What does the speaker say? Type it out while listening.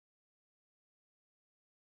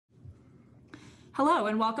Hello,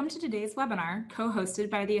 and welcome to today's webinar, co-hosted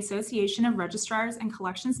by the Association of Registrars and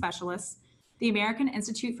Collection Specialists, the American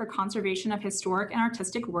Institute for Conservation of Historic and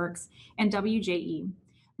Artistic Works, and WJE.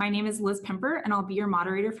 My name is Liz Pimper, and I'll be your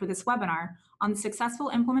moderator for this webinar on the successful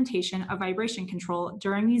implementation of vibration control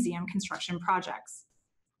during museum construction projects.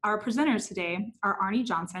 Our presenters today are Arnie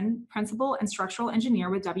Johnson, Principal and Structural Engineer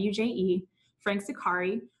with WJE, Frank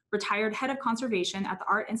Zakari, retired Head of Conservation at the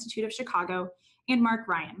Art Institute of Chicago, and Mark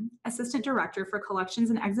Ryan, Assistant Director for Collections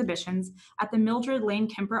and Exhibitions at the Mildred Lane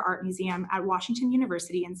Kemper Art Museum at Washington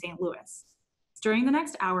University in St. Louis. During the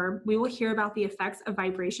next hour, we will hear about the effects of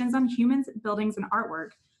vibrations on humans, buildings, and artwork,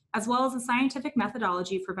 as well as a scientific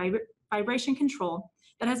methodology for vibration control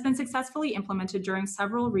that has been successfully implemented during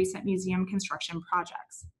several recent museum construction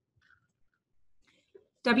projects.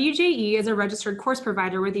 WJE is a registered course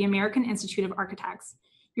provider with the American Institute of Architects.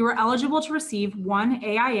 You are eligible to receive one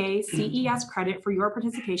AIA CES credit for your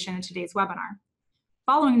participation in today's webinar.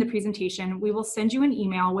 Following the presentation, we will send you an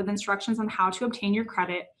email with instructions on how to obtain your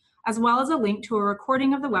credit, as well as a link to a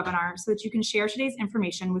recording of the webinar so that you can share today's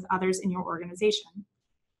information with others in your organization.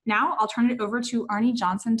 Now, I'll turn it over to Arnie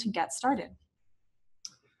Johnson to get started.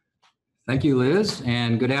 Thank you, Liz,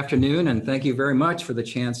 and good afternoon, and thank you very much for the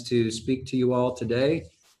chance to speak to you all today.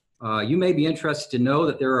 You may be interested to know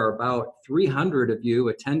that there are about 300 of you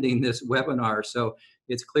attending this webinar, so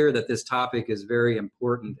it's clear that this topic is very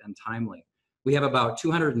important and timely. We have about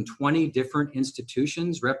 220 different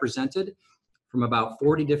institutions represented from about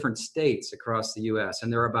 40 different states across the U.S.,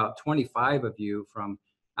 and there are about 25 of you from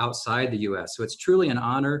outside the U.S. So it's truly an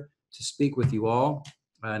honor to speak with you all,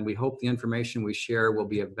 and we hope the information we share will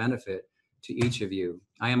be of benefit to each of you.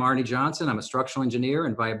 I am Arnie Johnson. I'm a structural engineer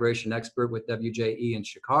and vibration expert with WJE in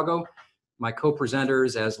Chicago. My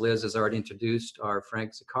co-presenters, as Liz has already introduced, are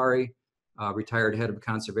Frank Zakari, retired head of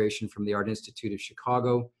conservation from the Art Institute of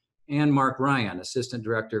Chicago, and Mark Ryan, assistant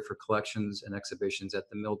director for collections and exhibitions at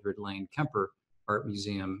the Mildred Lane Kemper Art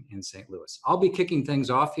Museum in St. Louis. I'll be kicking things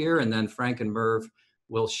off here, and then Frank and Merv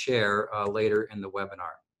will share later in the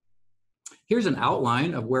webinar. Here's an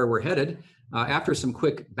outline of where we're headed. After some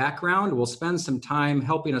quick background, we'll spend some time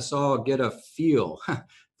helping us all get a feel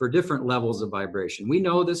for different levels of vibration. We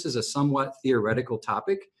know this is a somewhat theoretical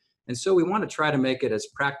topic, and so we want to try to make it as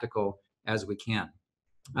practical as we can.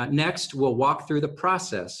 Next, we'll walk through the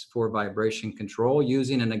process for vibration control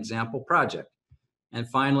using an example project. And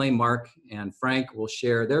finally, Mark and Frank will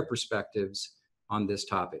share their perspectives on this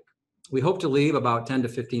topic. We hope to leave about 10 to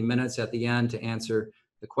 15 minutes at the end to answer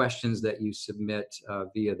the questions that you submit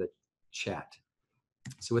via the chat.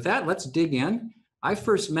 So with that, let's dig in. I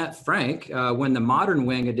first met Frank when the modern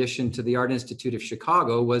wing addition to the Art Institute of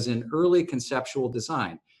Chicago was in early conceptual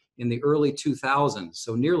design in the early 2000s,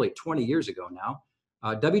 so nearly 20 years ago now.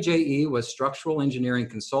 WJE was structural engineering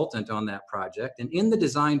consultant on that project, and in the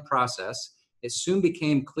design process, it soon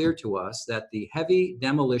became clear to us that the heavy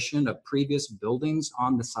demolition of previous buildings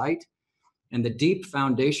on the site and the deep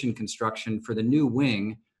foundation construction for the new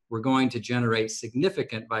wing were going to generate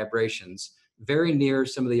significant vibrations very near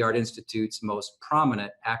some of the Art Institute's most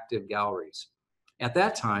prominent active galleries. At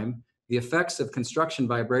that time, the effects of construction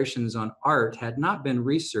vibrations on art had not been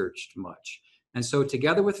researched much. And so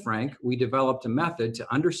together with Frank, we developed a method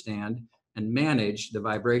to understand and manage the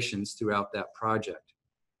vibrations throughout that project.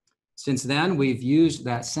 Since then, we've used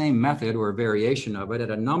that same method or variation of it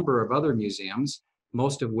at a number of other museums,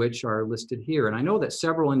 most of which are listed here. And I know that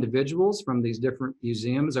several individuals from these different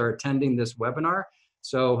museums are attending this webinar.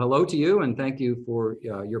 So hello to you, and thank you for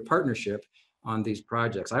your partnership on these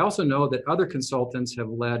projects. I also know that other consultants have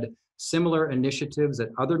led similar initiatives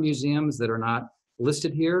at other museums that are not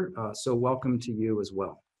listed here, so welcome to you as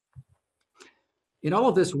well. In all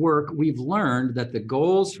of this work, we've learned that the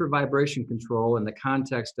goals for vibration control in the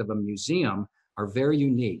context of a museum are very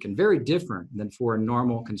unique and very different than for a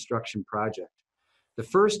normal construction project. The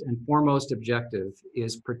first and foremost objective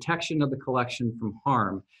is protection of the collection from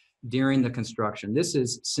harm during the construction. This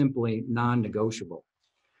is simply non-negotiable.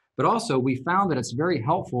 But also, we found that it's very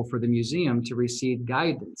helpful for the museum to receive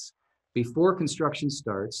guidance before construction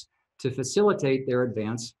starts to facilitate their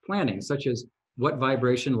advanced planning, such as what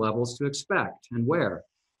vibration levels to expect and where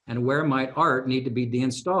might art need to be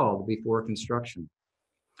deinstalled before construction.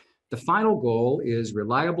 The final goal is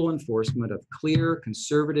reliable enforcement of clear,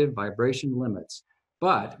 conservative vibration limits,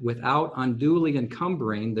 but without unduly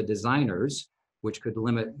encumbering the designers, which could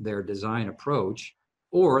limit their design approach,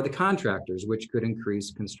 or the contractors, which could increase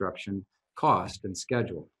construction cost and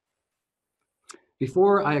schedule.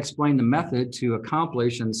 Before I explain the method to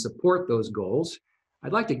accomplish and support those goals,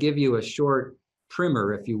 I'd like to give you a short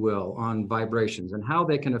primer, if you will, on vibrations and how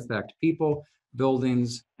they can affect people,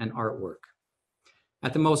 buildings, and artwork.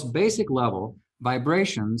 At the most basic level,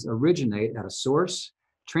 vibrations originate at a source,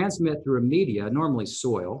 transmit through a media, normally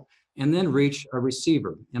soil, and then reach a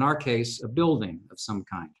receiver, in our case, a building of some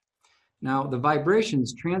kind. Now, the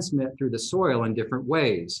vibrations transmit through the soil in different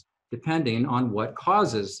ways, depending on what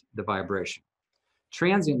causes the vibration.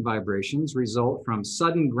 Transient vibrations result from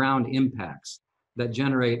sudden ground impacts that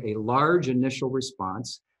generate a large initial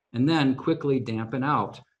response and then quickly dampen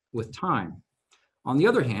out with time. On the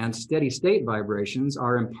other hand, steady state vibrations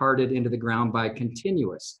are imparted into the ground by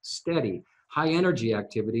continuous, steady, high energy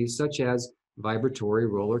activities such as vibratory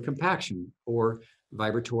roller compaction or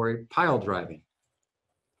vibratory pile driving.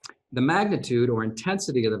 The magnitude or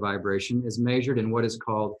intensity of the vibration is measured in what is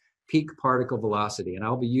called peak particle velocity, and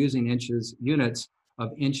I'll be using units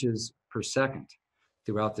of inches per second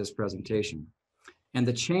throughout this presentation. And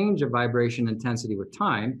the change of vibration intensity with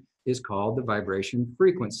time is called the vibration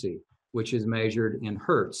frequency, which is measured in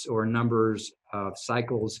hertz or numbers of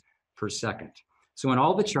cycles per second. So in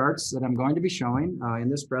all the charts that I'm going to be showing in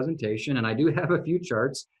this presentation, and I do have a few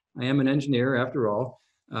charts, I am an engineer after all,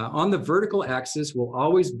 on the vertical axis will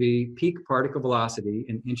always be peak particle velocity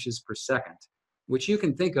in inches per second, which you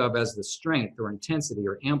can think of as the strength or intensity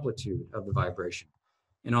or amplitude of the vibration.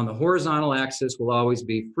 And on the horizontal axis will always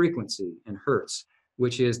be frequency in hertz,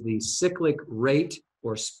 which is the cyclic rate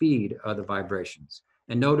or speed of the vibrations.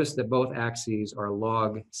 And notice that both axes are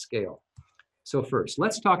log scale. So first,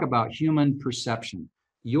 let's talk about human perception.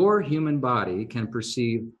 Your human body can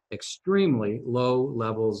perceive extremely low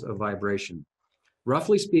levels of vibration.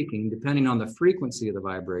 Roughly speaking, depending on the frequency of the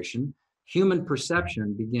vibration, human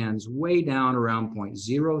perception begins way down around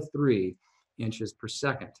 0.03 inches per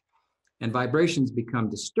second. And vibrations become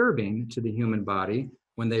disturbing to the human body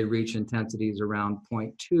when they reach intensities around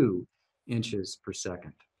 0.2 inches per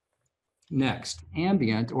second. Next,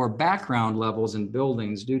 ambient or background levels in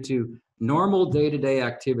buildings due to normal day-to-day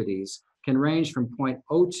activities can range from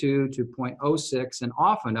 0.02 to 0.06 and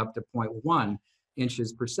often up to 0.1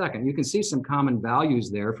 inches per second. You can see some common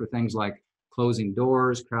values there for things like closing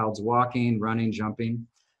doors, crowds walking, running, jumping.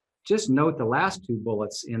 Just note the last two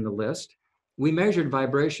bullets in the list. We measured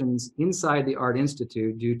vibrations inside the Art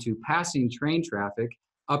Institute due to passing train traffic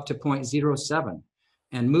up to 0.07,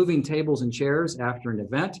 and moving tables and chairs after an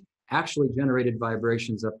event actually generated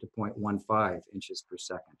vibrations up to 0.15 inches per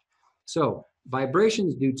second. So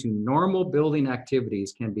vibrations due to normal building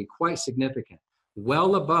activities can be quite significant,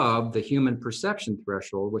 well above the human perception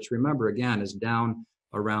threshold, which remember again is down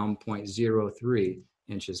around 0.03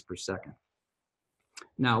 inches per second.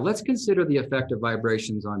 Now let's consider the effect of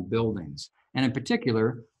vibrations on buildings, and in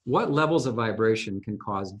particular, what levels of vibration can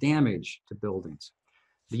cause damage to buildings.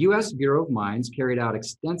 The US Bureau of Mines carried out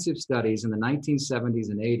extensive studies in the 1970s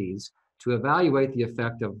and 80s to evaluate the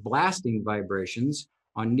effect of blasting vibrations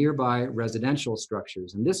on nearby residential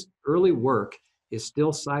structures. And this early work is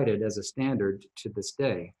still cited as a standard to this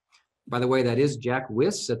day. By the way, that is Jack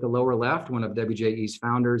Wiss at the lower left, one of WJE's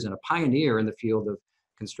founders and a pioneer in the field of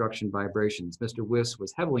construction vibrations. Mr. Wiss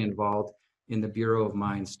was heavily involved in the Bureau of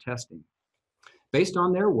Mines testing. Based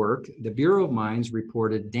on their work, the Bureau of Mines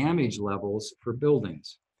reported damage levels for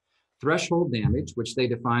buildings. Threshold damage, which they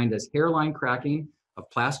defined as hairline cracking of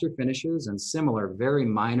plaster finishes and similar very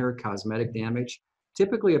minor cosmetic damage,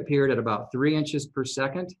 typically appeared at about 3 inches per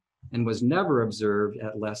second and was never observed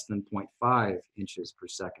at less than 0.5 inches per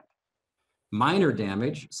second. Minor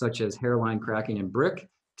damage, such as hairline cracking in brick,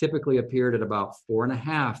 typically appeared at about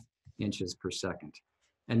 4.5 inches per second.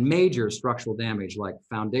 And major structural damage like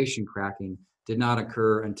foundation cracking did not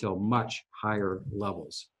occur until much higher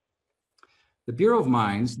levels. The Bureau of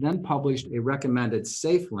Mines then published a recommended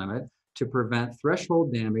safe limit to prevent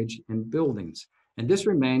threshold damage in buildings. And this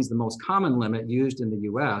remains the most common limit used in the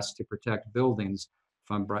US to protect buildings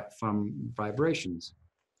from vibrations.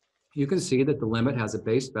 You can see that the limit has a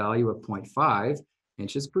base value of 0.5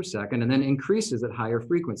 inches per second and then increases at higher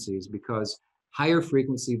frequencies because higher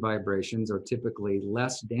frequency vibrations are typically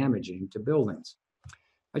less damaging to buildings.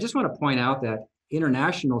 I just want to point out that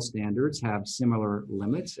international standards have similar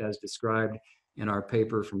limits as described in our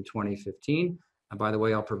paper from 2015. And by the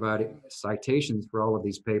way, I'll provide citations for all of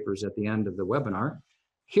these papers at the end of the webinar.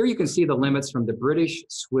 Here you can see the limits from the British,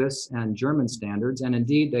 Swiss, and German standards, and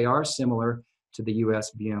indeed they are similar to the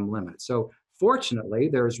US BM limit. So fortunately,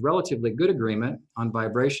 there is relatively good agreement on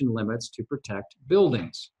vibration limits to protect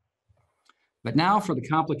buildings. But now for the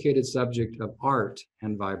complicated subject of art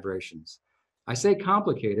and vibrations. I say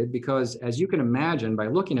complicated because, as you can imagine, by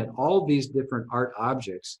looking at all these different art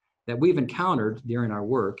objects that we've encountered during our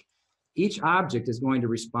work, each object is going to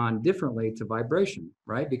respond differently to vibration,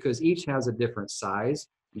 right? Because each has a different size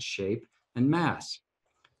and shape and mass.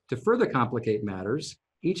 To further complicate matters,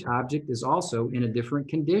 each object is also in a different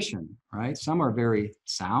condition, right? Some are very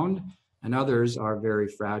sound and others are very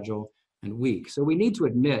fragile and weak. So we need to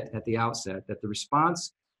admit at the outset that the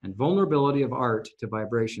response and vulnerability of art to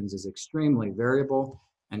vibrations is extremely variable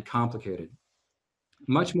and complicated.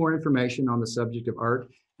 Much more information on the subject of art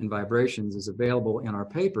and vibrations is available in our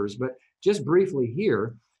papers, but just briefly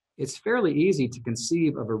here, it's fairly easy to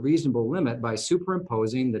conceive of a reasonable limit by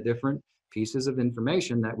superimposing the different pieces of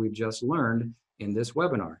information that we've just learned in this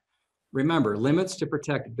webinar. Remember, limits to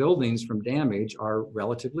protect buildings from damage are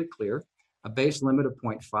relatively clear. A base limit of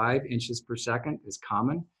 0.5 inches per second is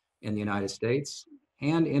common in the United States,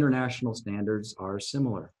 and international standards are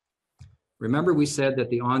similar. Remember, we said that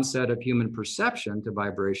the onset of human perception to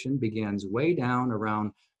vibration begins way down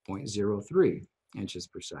around 0.03 inches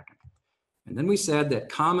per second. And then we said that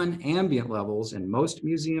common ambient levels in most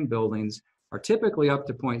museum buildings are typically up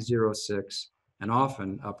to 0.06 and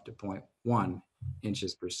often up to 0.1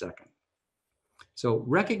 inches per second. So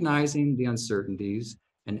recognizing the uncertainties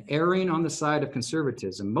and erring on the side of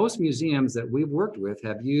conservatism, most museums that we've worked with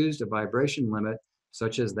have used a vibration limit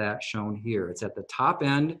such as that shown here. It's at the top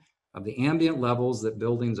end of the ambient levels that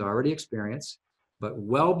buildings already experience, but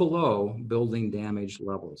well below building damage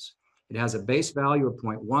levels. It has a base value of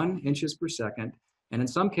 0.1 inches per second, and in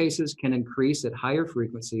some cases can increase at higher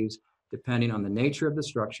frequencies depending on the nature of the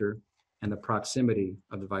structure and the proximity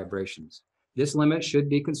of the vibrations. This limit should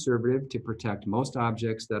be conservative to protect most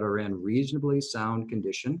objects that are in reasonably sound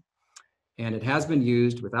condition, and it has been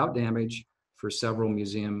used without damage for several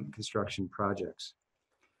museum construction projects.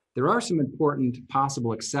 There are some important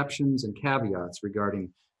possible exceptions and caveats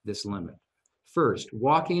regarding this limit. First,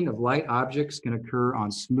 walking of light objects can occur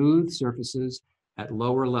on smooth surfaces at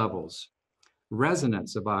lower levels.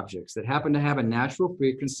 Resonance of objects that happen to have a natural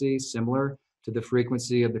frequency similar to the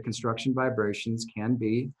frequency of the construction vibrations can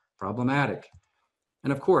be problematic.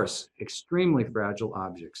 And of course, extremely fragile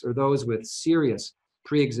objects or those with serious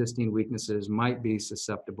pre-existing weaknesses might be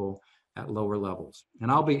susceptible at lower levels. And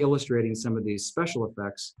I'll be illustrating some of these special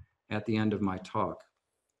effects at the end of my talk.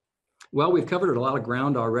 Well, we've covered a lot of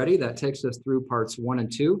ground already. That takes us through parts 1 and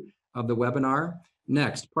 2 of the webinar.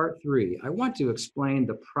 Next, part 3, I want to explain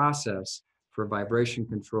the process for vibration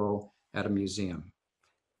control at a museum.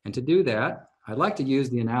 And to do that, I'd like to use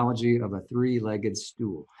the analogy of a three-legged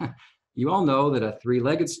stool. You all know that a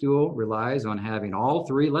three-legged stool relies on having all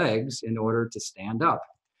three legs in order to stand up.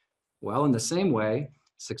 Well, in the same way,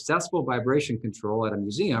 successful vibration control at a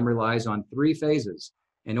museum relies on 3 phases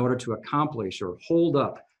in order to accomplish or hold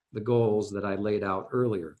up the goals that I laid out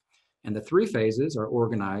earlier. And the 3 phases are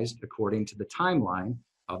organized according to the timeline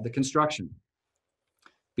of the construction.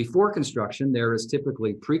 Before construction, there is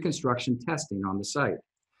typically pre-construction testing on the site,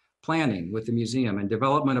 planning with the museum, and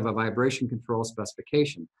development of a vibration control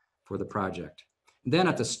specification for the project. Then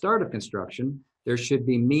at the start of construction, there should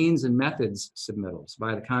be means and methods submittals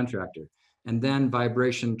by the contractor, and then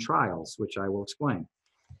vibration trials, which I will explain.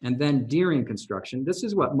 And then during construction, this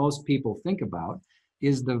is what most people think about,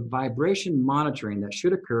 is the vibration monitoring that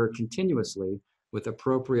should occur continuously with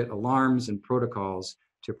appropriate alarms and protocols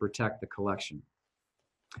to protect the collection.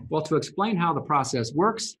 Well, to explain how the process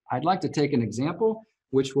works, I'd like to take an example,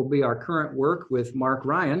 which will be our current work with Mark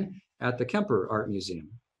Ryan at the Kemper Art Museum.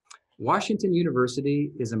 Washington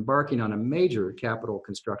University is embarking on a major capital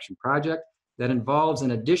construction project that involves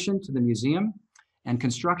an addition to the museum and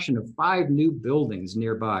construction of 5 new buildings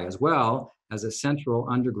nearby, as well as a central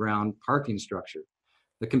underground parking structure.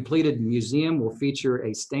 The completed museum will feature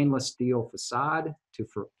a stainless steel facade to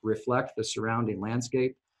reflect the surrounding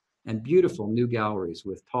landscape and beautiful new galleries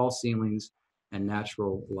with tall ceilings and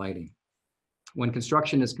natural lighting. When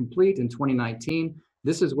construction is complete in 2019,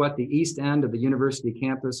 this is what the east end of the university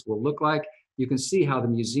campus will look like. You can see how the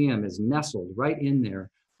museum is nestled right in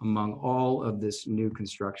there among all of this new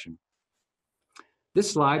construction.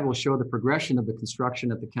 This slide will show the progression of the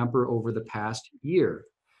construction at the Kemper over the past year.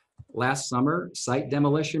 Last summer, site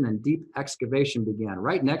demolition and deep excavation began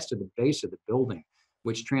right next to the base of the building,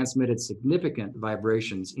 which transmitted significant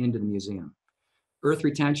vibrations into the museum. Earth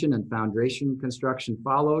retention and foundation construction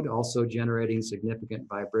followed, also generating significant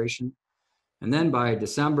vibration. And then by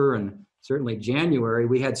December and certainly January,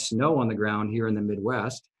 we had snow on the ground here in the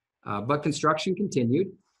Midwest, but construction continued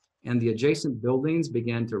and the adjacent buildings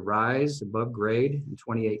began to rise above grade in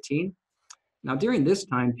 2018. Now, during this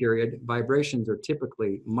time period, vibrations are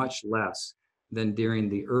typically much less than during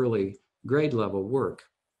the early grade level work.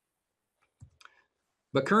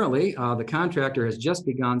 But currently, the contractor has just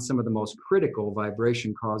begun some of the most critical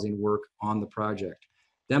vibration-causing work on the project.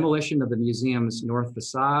 Demolition of the museum's north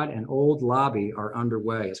facade and old lobby are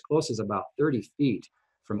underway, as close as about 30 feet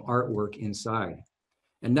from artwork inside.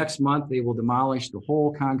 And next month, they will demolish the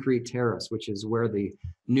whole concrete terrace, which is where the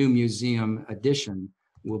new museum addition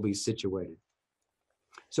will be situated.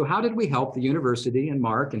 So how did we help the university and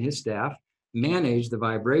Mark and his staff manage the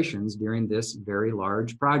vibrations during this very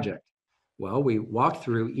large project? Well, we walked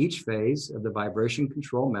through each phase of the vibration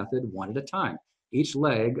control method one at a time, each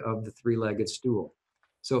leg of the three-legged stool.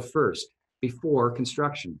 So first, before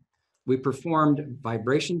construction, we performed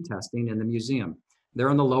vibration testing in the museum. There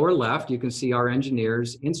on the lower left, you can see our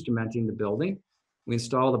engineers instrumenting the building. We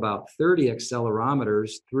installed about 30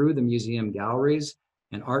 accelerometers through the museum galleries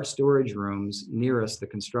and art storage rooms nearest the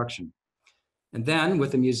construction. And then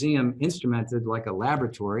with the museum instrumented like a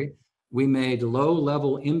laboratory, we made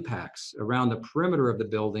low-level impacts around the perimeter of the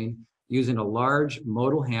building using a large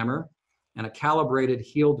modal hammer and a calibrated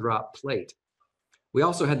heel drop plate. We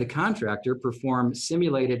also had the contractor perform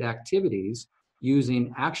simulated activities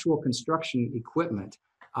using actual construction equipment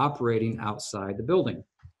operating outside the building.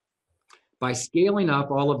 By scaling up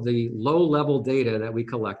all of the low-level data that we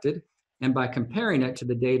collected, and by comparing it to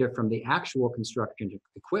the data from the actual construction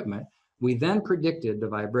equipment, we then predicted the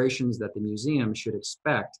vibrations that the museum should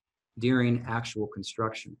expect during actual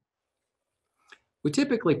construction. We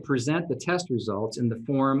typically present the test results in the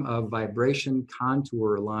form of vibration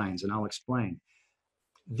contour lines, and I'll explain.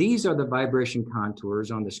 These are the vibration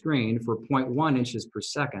contours on the screen for 0.1 inches per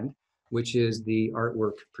second, which is the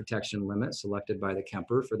artwork protection limit selected by the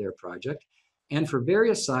Kemper for their project, and for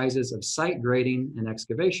various sizes of site grading and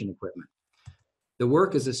excavation equipment. The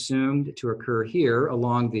work is assumed to occur here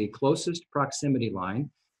along the closest proximity line,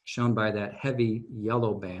 shown by that heavy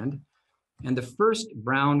yellow band. And the first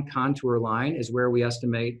brown contour line is where we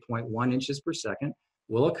estimate 0.1 inches per second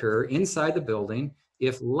will occur inside the building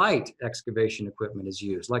if light excavation equipment is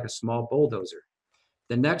used, like a small bulldozer.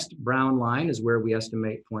 The next brown line is where we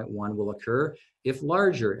estimate 0.1 will occur if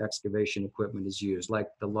larger excavation equipment is used, like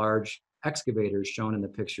the large excavators shown in the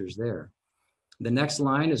pictures there. The next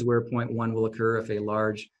line is where 0.1 will occur if a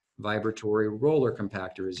large vibratory roller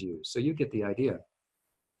compactor is used. So you get the idea.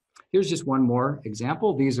 Here's just one more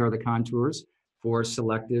example. These are the contours for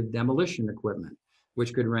selective demolition equipment,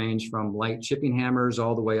 which could range from light chipping hammers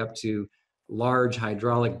all the way up to large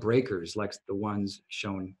hydraulic breakers like the ones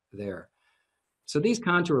shown there. So these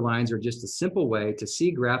contour lines are just a simple way to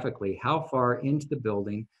see graphically how far into the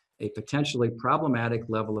building a potentially problematic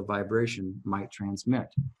level of vibration might transmit.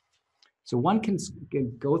 So one can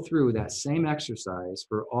go through that same exercise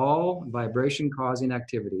for all vibration-causing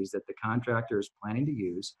activities that the contractor is planning to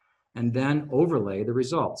use, and then overlay the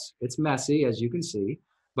results. It's messy, as you can see,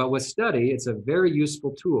 but with study, it's a very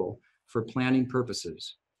useful tool for planning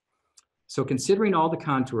purposes. So considering all the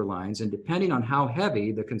contour lines and depending on how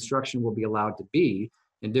heavy the construction will be allowed to be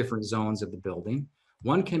in different zones of the building,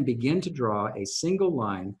 one can begin to draw a single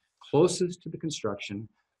line closest to the construction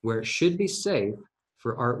where it should be safe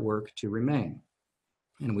for artwork to remain.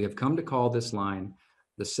 And we have come to call this line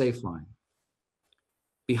the safe line.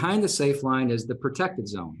 Behind the safe line is the protected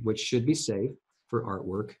zone, which should be safe for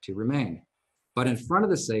artwork to remain. But in front of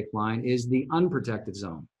the safe line is the unprotected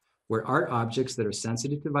zone, where art objects that are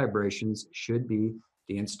sensitive to vibrations should be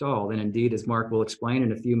deinstalled. And indeed, as Mark will explain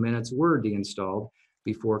in a few minutes, were deinstalled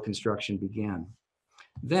before construction began.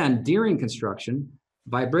 Then, during construction,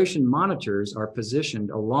 vibration monitors are positioned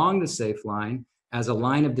along the safe line as a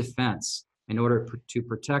line of defense in order to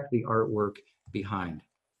protect the artwork behind.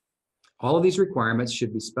 All of these requirements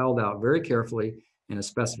should be spelled out very carefully in a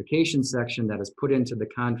specification section that is put into the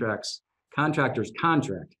contractor's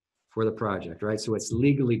contract for the project, right? So it's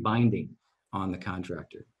legally binding on the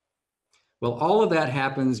contractor. Well, all of that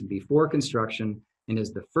happens before construction and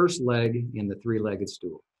is the first leg in the three-legged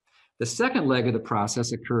stool. The second leg of the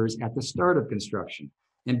process occurs at the start of construction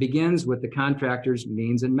and begins with the contractor's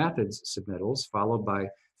means and methods submittals, followed by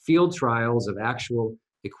field trials of actual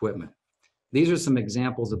equipment. These are some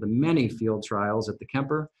examples of the many field trials at the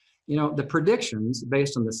Kemper. You know, the predictions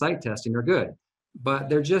based on the site testing are good, but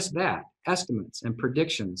they're just that, estimates and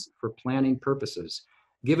predictions for planning purposes.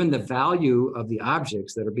 Given the value of the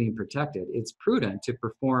objects that are being protected, it's prudent to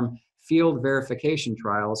perform field verification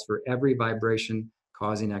trials for every vibration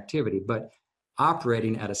causing activity, but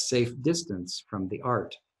operating at a safe distance from the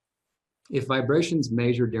art. If vibrations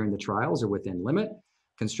measured during the trials are within limit,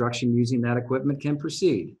 construction using that equipment can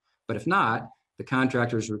proceed. But if not, the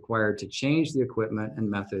contractor is required to change the equipment and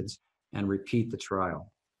methods and repeat the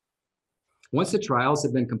trial. Once the trials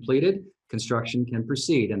have been completed, construction can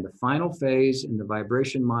proceed, and the final phase in the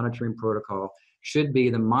vibration monitoring protocol should be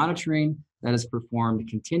the monitoring that is performed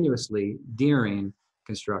continuously during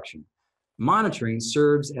construction. Monitoring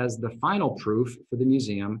serves as the final proof for the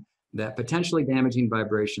museum that potentially damaging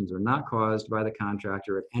vibrations are not caused by the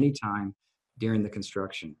contractor at any time during the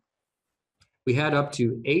construction. We had up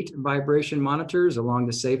to 8 vibration monitors along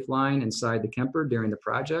the safe line inside the Kemper during the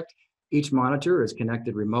project. Each monitor is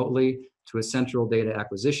connected remotely to a central data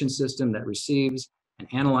acquisition system that receives and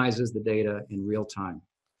analyzes the data in real time.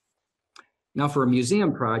 Now, for a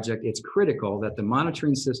museum project, it's critical that the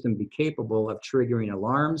monitoring system be capable of triggering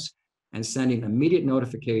alarms and sending immediate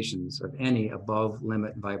notifications of any above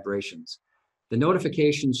limit vibrations. The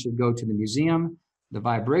notifications should go to the museum, the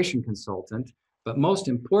vibration consultant, but most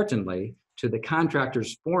importantly, to the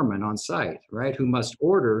contractor's foreman on site, right, who must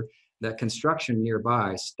order that construction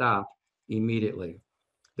nearby stop immediately.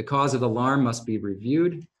 The cause of the alarm must be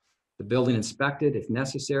reviewed, the building inspected if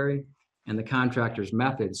necessary, and the contractor's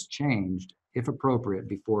methods changed if appropriate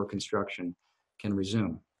before construction can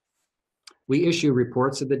resume. We issue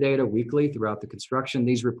reports of the data weekly throughout the construction.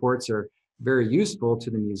 These reports are very useful to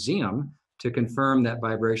the museum to confirm that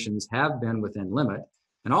vibrations have been within limit,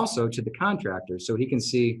 and also to the contractor so he can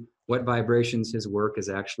see what vibrations his work has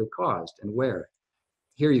actually caused and where.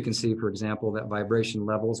 Here you can see, for example, that vibration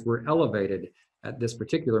levels were elevated at this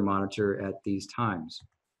particular monitor at these times.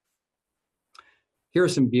 Here are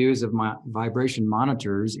some views of my vibration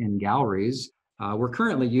monitors in galleries. We're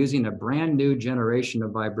currently using a brand new generation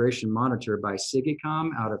of vibration monitor by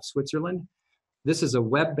Sigicom out of Switzerland. This is a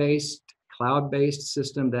web-based, cloud-based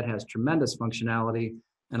system that has tremendous functionality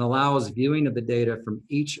and allows viewing of the data from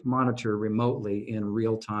each monitor remotely in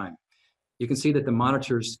real time. You can see that the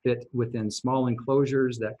monitors fit within small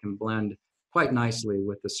enclosures that can blend quite nicely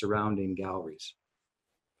with the surrounding galleries.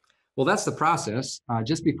 Well, that's the process.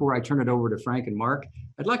 Just before I turn it over to Frank and Mark,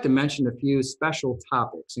 I'd like to mention a few special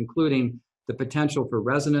topics, including the potential for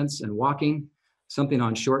resonance and walking, something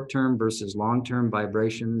on short-term versus long-term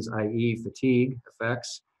vibrations, i.e. fatigue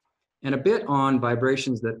effects, and a bit on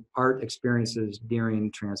vibrations that art experiences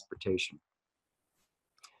during transportation.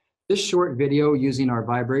 This short video using our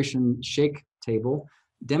vibration shake table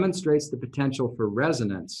demonstrates the potential for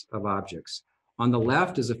resonance of objects. On the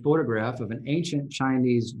left is a photograph of an ancient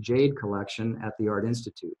Chinese jade collection at the Art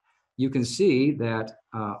Institute. You can see that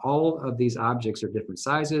all of these objects are different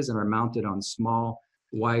sizes and are mounted on small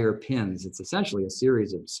wire pins. It's essentially a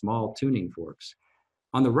series of small tuning forks.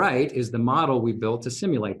 On the right is the model we built to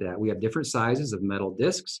simulate that. We have different sizes of metal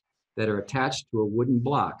discs that are attached to a wooden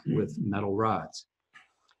block with metal rods.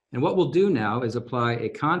 And what we'll do now is apply a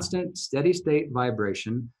constant steady state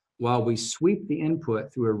vibration while we sweep the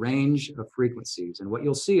input through a range of frequencies. And what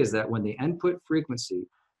you'll see is that when the input frequency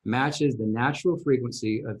matches the natural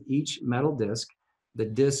frequency of each metal disc, the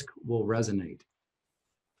disc will resonate.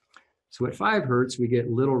 So at 5 hertz, we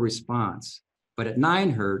get little response, but at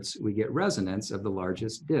 9 hertz, we get resonance of the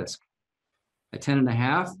largest disc. At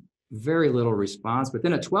 10.5, very little response, but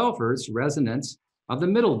then at 12 hertz, resonance of the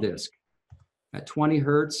middle disc. At 20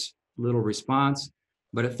 hertz, little response,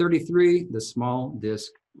 but at 33, the small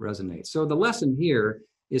disc resonates. So the lesson here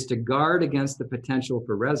is to guard against the potential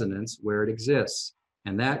for resonance where it exists.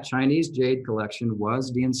 And that Chinese jade collection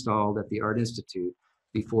was deinstalled at the Art Institute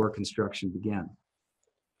before construction began.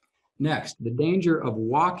 Next, the danger of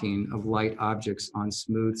walking of light objects on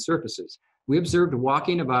smooth surfaces. We observed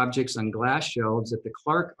walking of objects on glass shelves at the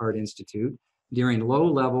Clark Art Institute during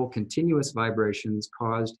low-level continuous vibrations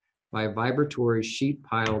caused by vibratory sheet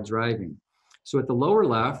pile driving. So at the lower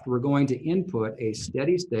left, we're going to input a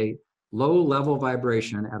steady state, low level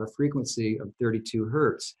vibration at a frequency of 32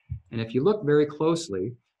 hertz. And if you look very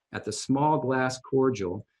closely at the small glass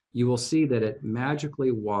cordial, you will see that it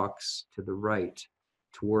magically walks to the right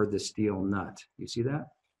toward the steel nut. You see that?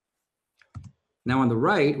 Now on the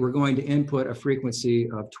right, we're going to input a frequency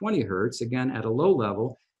of 20 hertz, again at a low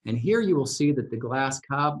level. And here you will see that the glass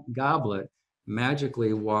goblet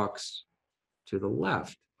magically walks to the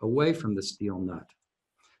left, away from the steel nut.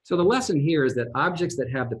 So the lesson here is that objects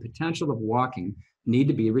that have the potential of walking need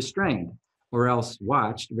to be restrained or else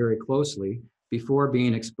watched very closely before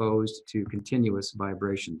being exposed to continuous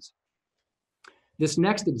vibrations. This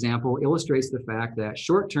next example illustrates the fact that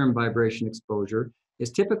short-term vibration exposure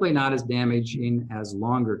is typically not as damaging as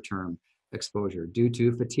longer-term exposure due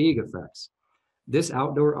to fatigue effects. This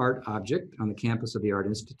outdoor art object on the campus of the Art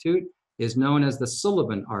Institute is known as the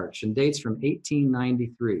Sullivan Arch and dates from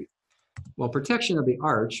 1893. Well, protection of the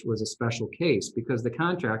arch was a special case because the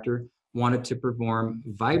contractor wanted to perform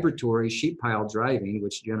vibratory sheet pile driving,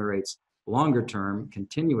 which generates longer-term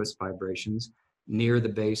continuous vibrations near the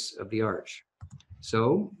base of the arch.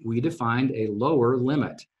 So we defined a lower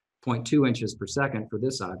limit, 0.2 inches per second for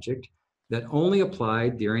this object, that only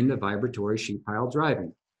applied during the vibratory sheet pile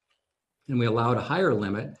driving. And we allowed a higher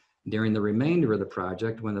limit during the remainder of the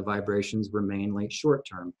project when the vibrations were mainly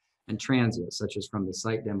short-term and transient, such as from the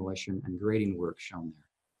site demolition and grading work shown there.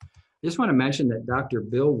 I just want to mention that Dr.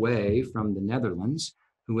 Bill Way from the Netherlands,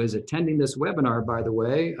 who is attending this webinar, by the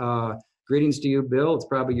way, greetings to you, Bill. It's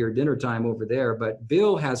probably your dinner time over there, but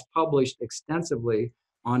Bill has published extensively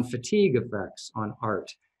on fatigue effects on art,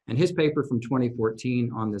 and his paper from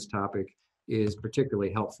 2014 on this topic is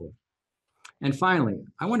particularly helpful. And finally,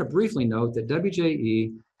 I want to briefly note that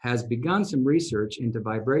WJE has begun some research into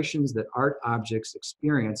vibrations that art objects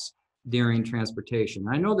experience during transportation.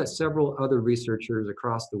 I know that several other researchers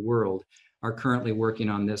across the world are currently working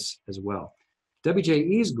on this as well.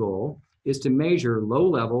 WJE's goal is to measure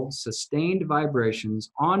low-level, sustained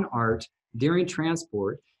vibrations on art during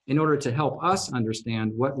transport in order to help us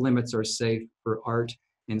understand what limits are safe for art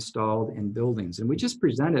installed in buildings. And we just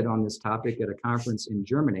presented on this topic at a conference in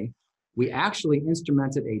Germany. We actually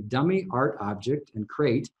instrumented a dummy art object and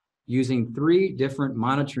crate using 3 different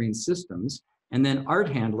monitoring systems, and then art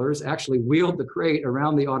handlers actually wheeled the crate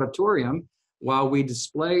around the auditorium while we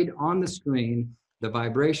displayed on the screen the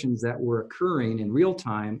vibrations that were occurring in real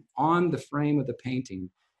time on the frame of the painting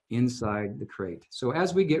inside the crate. So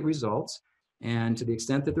as we get results, and to the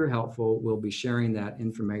extent that they're helpful, we'll be sharing that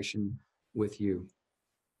information with you.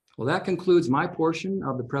 Well, that concludes my portion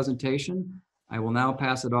of the presentation. I will now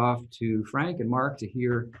pass it off to Frank and Mark to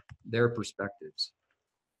hear their perspectives.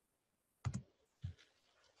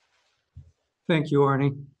 Thank you,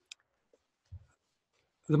 Arnie.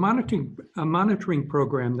 The monitoring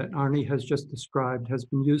program that Arnie has just described has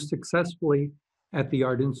been used successfully at the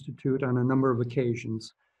Art Institute on a number of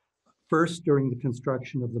occasions, first during the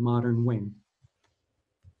construction of the modern wing.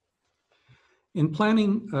 In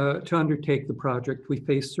planning to undertake the project, we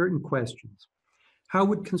faced certain questions. How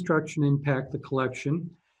would construction impact the collection,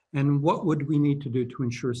 and what would we need to do to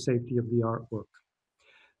ensure safety of the artwork?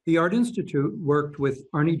 The Art Institute worked with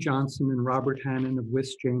Arnie Johnson and Robert Hannon of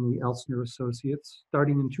Wiss Janey Elsner Associates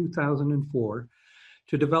starting in 2004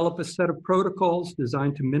 to develop a set of protocols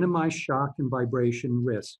designed to minimize shock and vibration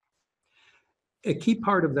risk. A key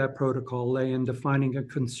part of that protocol lay in defining a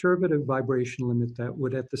conservative vibration limit that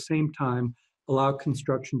would at the same time allow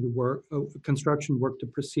construction work to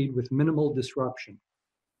proceed with minimal disruption.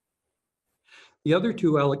 The other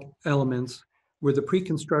 2 elements were the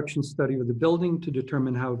pre-construction study of the building to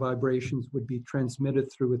determine how vibrations would be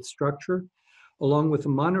transmitted through its structure, along with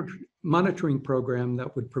a monitoring program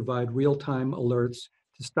that would provide real-time alerts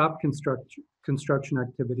to stop construction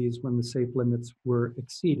activities when the safe limits were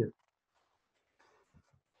exceeded.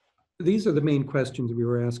 These are the main questions we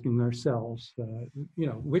were asking ourselves.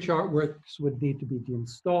 Which artworks would need to be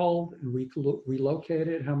deinstalled and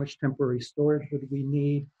relocated? How much temporary storage would we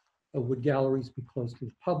need? Would galleries be closed to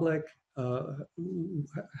the public?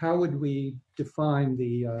 How would we define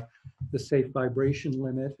the safe vibration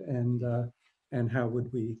limit, and how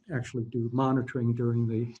would we actually do monitoring during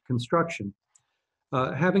the construction?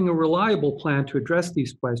 Having a reliable plan to address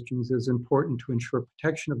these questions is important to ensure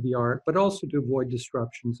protection of the art, but also to avoid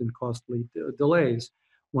disruptions and costly delays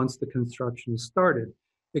once the construction is started.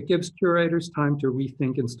 It gives curators time to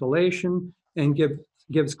rethink installation and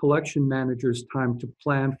gives collection managers time to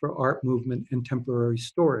plan for art movement and temporary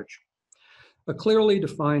storage. A clearly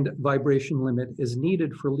defined vibration limit is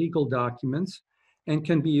needed for legal documents and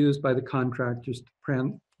can be used by the contractors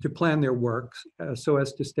to plan their works so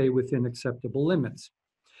as to stay within acceptable limits.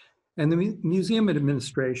 And the museum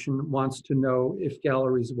administration wants to know if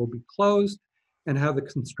galleries will be closed and how the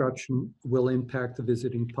construction will impact the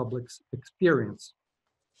visiting public's experience.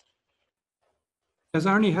 As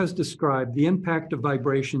Arnie has described, the impact of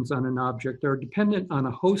vibrations on an object are dependent on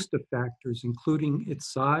a host of factors, including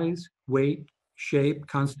its size, weight, shape,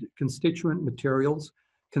 constituent materials,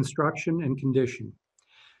 construction, and condition.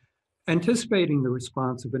 Anticipating the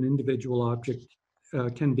response of an individual object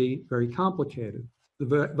can be very complicated.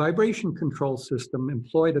 The vibration control system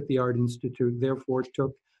employed at the Art Institute therefore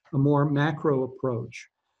took a more macro approach,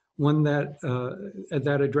 one that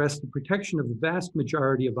addressed the protection of the vast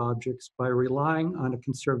majority of objects by relying on a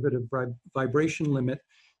conservative vibration limit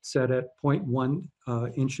set at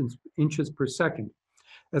 0.1 inches per second,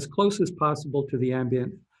 as close as possible to the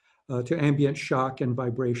ambient shock and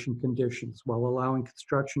vibration conditions, while allowing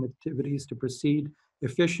construction activities to proceed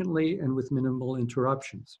efficiently and with minimal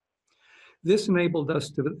interruptions. This enabled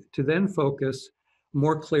us to then focus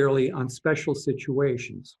more clearly on special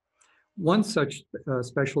situations. One such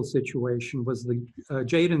special situation was the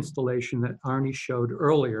jade installation that Arnie showed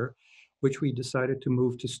earlier, which we decided to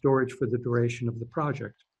move to storage for the duration of the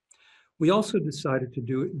project. We also decided to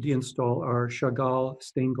deinstall our Chagall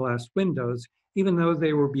stained glass windows, even though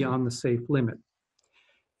they were beyond the safe limit.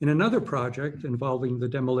 In another project involving the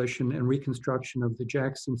demolition and reconstruction of the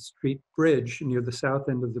Jackson Street Bridge near the south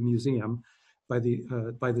end of the museum by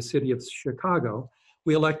the city of Chicago,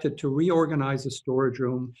 we elected to reorganize the storage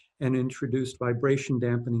room and introduced vibration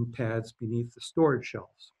dampening pads beneath the storage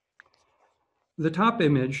shelves. The top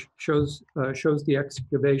image shows the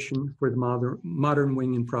excavation for the modern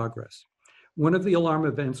wing in progress. One of the alarm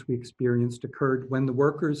events we experienced occurred when the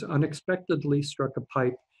workers unexpectedly struck a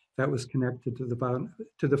pipe that was connected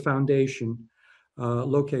to the foundation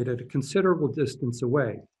located a considerable distance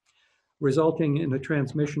away, resulting in a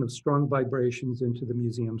transmission of strong vibrations into the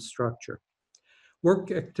museum's structure.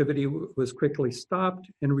 Work activity was quickly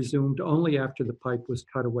stopped and resumed only after the pipe was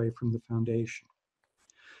cut away from the foundation.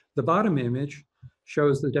 The bottom image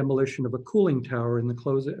shows the demolition of a cooling tower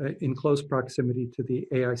in close proximity to the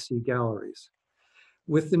AIC galleries.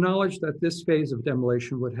 With the knowledge that this phase of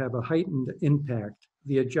demolition would have a heightened impact,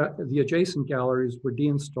 the adjacent galleries were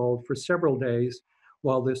deinstalled for several days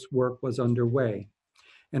while this work was underway,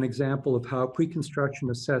 an example of how pre-construction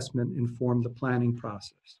assessment informed the planning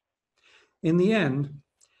process. In the end,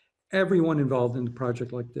 everyone involved in a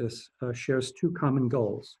project like this shares two common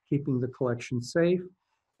goals: keeping the collection safe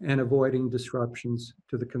and avoiding disruptions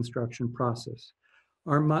to the construction process.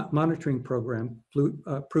 Our monitoring program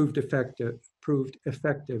proved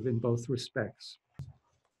effective in both respects.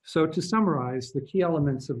 So to summarize, the key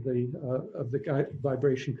elements of the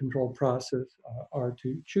vibration control process are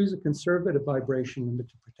to choose a conservative vibration limit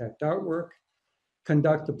to protect artwork,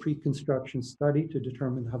 conduct a pre-construction study to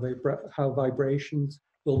determine how vibrations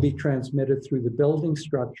will be transmitted through the building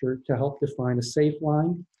structure to help define a safe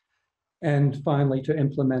line, and finally, to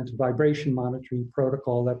implement a vibration monitoring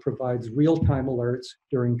protocol that provides real-time alerts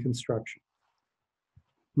during construction.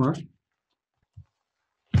 Mark?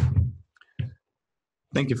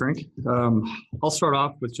 Thank you, Frank. I'll start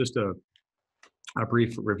off with just a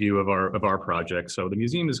brief review of our project. So the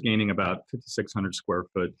museum is gaining about 5,600 square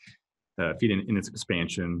feet in its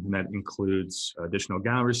expansion, and that includes additional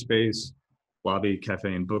gallery space, lobby,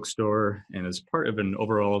 cafe, and bookstore, and as part of an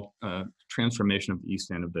overall transformation of the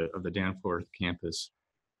east end of the Danforth campus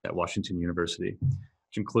at Washington University,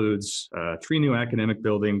 which includes 3 new academic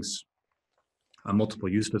buildings, multiple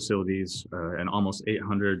use facilities, and almost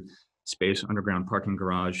 800 space underground parking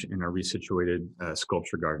garage in our resituated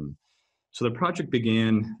sculpture garden. So the project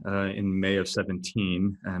began in May of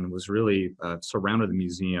 17 and was really surrounded the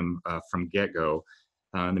museum from get-go.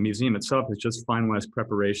 The museum itself has just finalized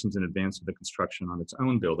preparations in advance of the construction on its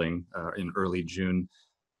own building in early June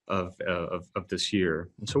of this year.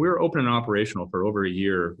 And so we were open and operational for over a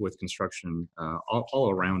year with construction all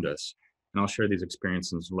around us. And I'll share these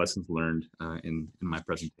experiences and lessons learned in my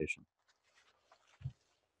presentation.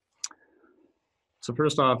 So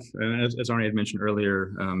first off, and as Arnie had mentioned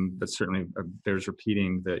earlier, but certainly bears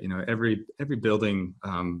repeating that every building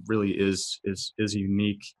really is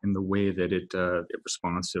unique in the way that it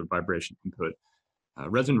responds to vibration input.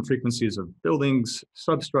 Resonant frequencies of buildings,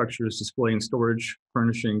 substructures, display and storage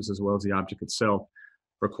furnishings, as well as the object itself,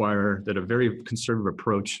 require that a very conservative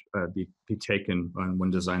approach be taken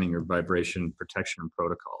when designing your vibration protection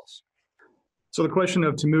protocols. So the question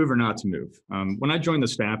of to move or not to move. When I joined the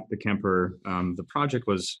staff at the Kemper, the project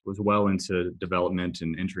was well into development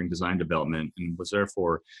and entering design development, and was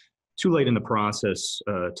therefore too late in the process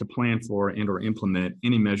to plan for and or implement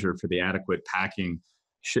any measure for the adequate packing,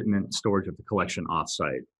 shipment, storage of the collection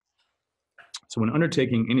offsite. So when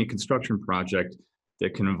undertaking any construction project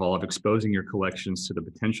that can involve exposing your collections to the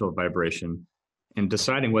potential of vibration and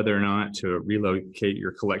deciding whether or not to relocate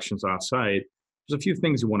your collections offsite, there's a few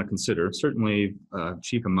things you want to consider. Certainly,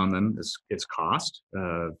 chief among them is its cost,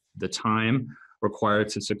 the time required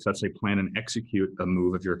to successfully plan and execute a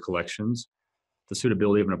move of your collections, the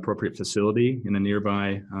suitability of an appropriate facility in a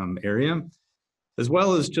nearby area, as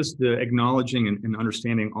well as just the acknowledging and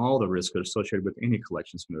understanding all the risks that are associated with any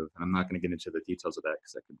collections move. And I'm not going to get into the details of that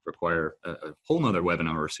because that could require a whole nother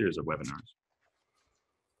webinar or a series of webinars.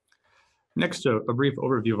 Next, a brief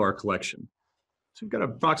overview of our collection. So we've got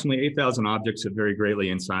approximately 8,000 objects that vary greatly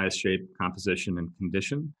in size, shape, composition, and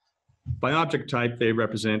condition. By object type, they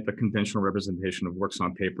represent the conventional representation of works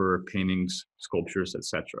on paper, paintings, sculptures,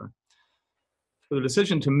 etc. So the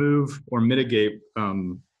decision to move or mitigate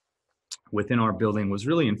within our building was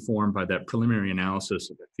really informed by that preliminary analysis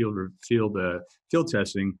of the field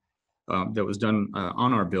testing that was done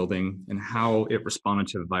on our building and how it responded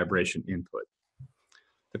to vibration input.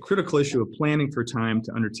 The critical issue of planning for time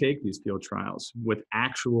to undertake these field trials with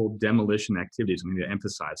actual demolition activities, I need to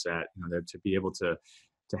emphasize that, to be able to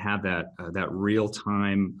have that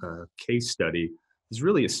real-time case study is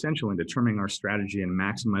really essential in determining our strategy and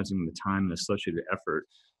maximizing the time and associated effort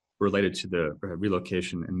related to the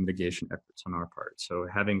relocation and mitigation efforts on our part. So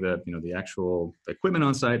having the actual equipment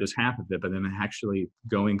on site was half of it, but then actually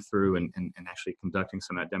going through and actually conducting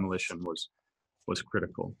some of that demolition was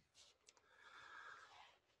critical.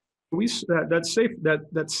 That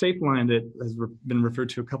safe line that has been referred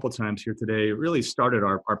to a couple of times here today really started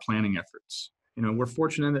our planning efforts. We're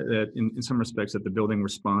fortunate that in some respects that the building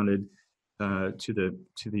responded to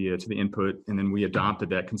the input, and then we adopted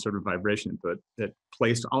that conservative vibration input that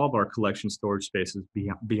placed all of our collection storage spaces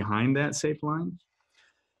behind that safe line.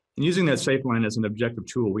 And using that safe line as an objective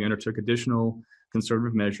tool, we undertook additional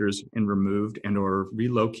conservative measures and removed and/or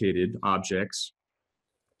relocated objects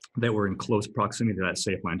that were in close proximity to that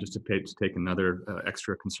safe line, just to take another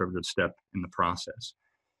extra conservative step in the process.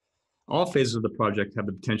 All phases of the project have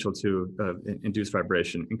the potential to induce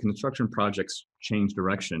vibration, and construction projects change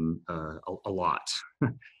direction a lot.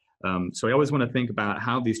 So I always want to think about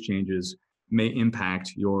how these changes may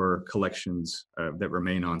impact your collections that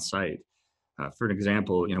remain on site. For an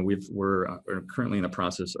example, we're currently in the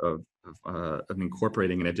process of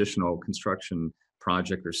incorporating an additional construction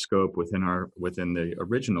project or scope within the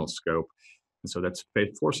original scope. And so that's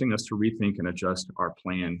forcing us to rethink and adjust our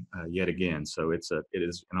plan yet again. So it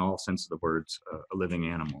is, in all sense of the words, a living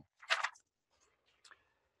animal.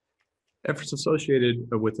 Efforts associated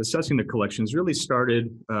with assessing the collections really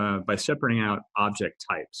started by separating out object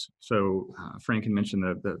types. So Frank had mentioned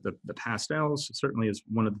the pastels certainly is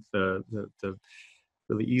one of the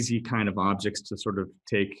really easy kind of objects to sort of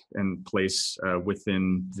take and place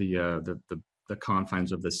within the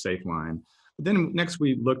confines of the safe line. But then next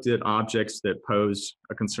we looked at objects that pose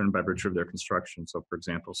a concern by virtue of their construction. So for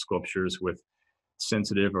example, sculptures with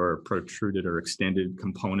sensitive or protruded or extended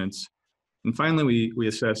components. And finally, we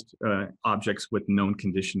assessed objects with known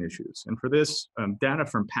condition issues. And for this, data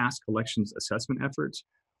from past collections assessment efforts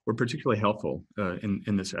were particularly helpful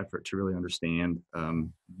in this effort to really understand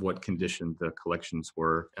what condition the collections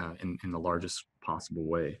were in the largest possible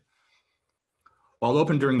way. While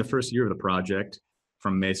open during the first year of the project,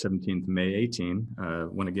 from May 17 to May 18,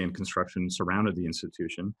 when again construction surrounded the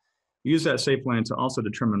institution, we used that safe line to also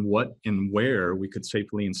determine what and where we could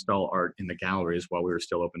safely install art in the galleries while we were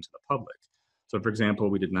still open to the public. So for example,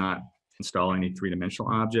 we did not install any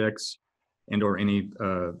three-dimensional objects and/or any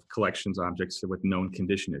collections objects with known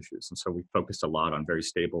condition issues. And so we focused a lot on very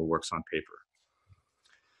stable works on paper.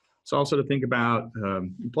 So also to think about,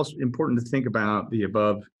 plus important to think about the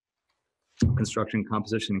above construction,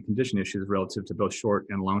 composition, and condition issues relative to both short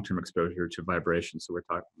and long-term exposure to vibration. So we're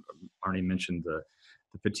talking, Arnie mentioned the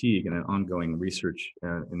fatigue and an ongoing research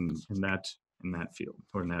in that field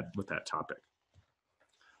or with that topic.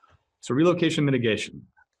 So relocation mitigation,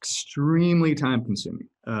 extremely time consuming.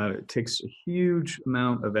 It takes a huge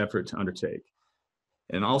amount of effort to undertake.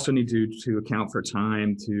 And also need to account for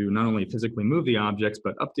time to not only physically move the objects,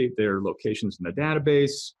 but update their locations in the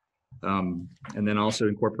database, and then also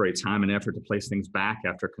incorporate time and effort to place things back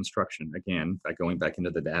after construction, again, by going back into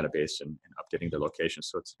the database and updating their locations.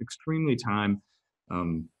 So it's extremely time,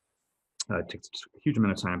 it takes a huge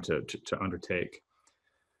amount of time to undertake.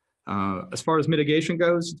 As far as mitigation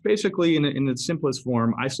goes, it's basically in its simplest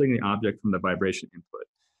form, isolating the object from the vibration input.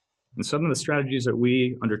 And some of the strategies that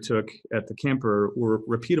we undertook at the camper were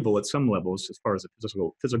repeatable at some levels as far as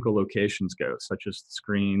the physical locations go, such as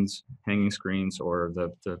screens, hanging screens, or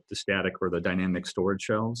the static or the dynamic storage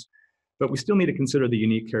shelves. But we still need to consider the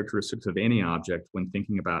unique characteristics of any object when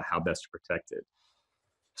thinking about how best to protect it.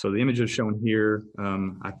 So the images shown here,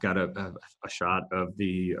 I've got a shot of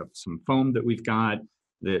some foam that we've got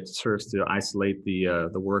that serves to isolate the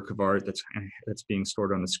work of art that's being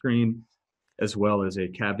stored on the screen, as well as a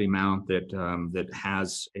cavity mount that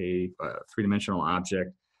has a three-dimensional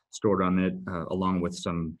object stored on it, along with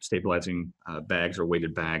some stabilizing bags or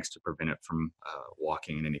weighted bags to prevent it from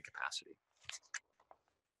walking in any capacity.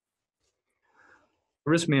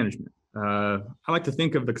 Risk management. I like to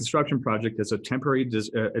think of the construction project as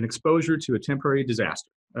an exposure to a temporary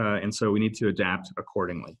disaster, and so we need to adapt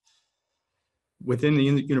accordingly. Within the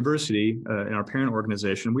university, in our parent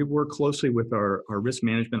organization, we work closely with our risk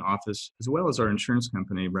management office as well as our insurance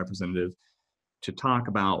company representative to talk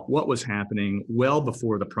about what was happening well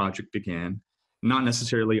before the project began, not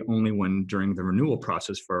necessarily only during the renewal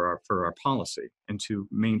process for our policy, and to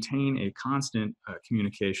maintain a constant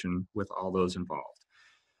communication with all those involved.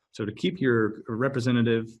 So to keep your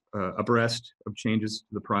representative abreast of changes to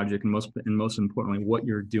the project, and most importantly, what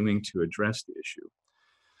you're doing to address the issue.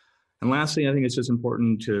 And lastly, I think it's just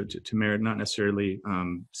important to merit not necessarily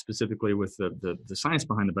specifically with the science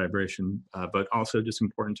behind the vibration, but also just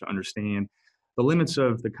important to understand the limits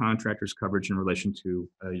of the contractor's coverage in relation to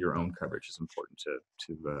your own coverage is important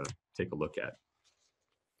to take a look at.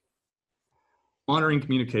 Monitoring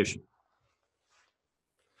communication.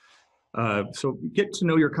 So get to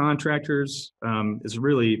know your contractors is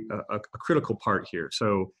really a critical part here.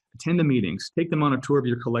 So attend the meetings, take them on a tour of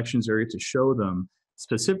your collections area to show them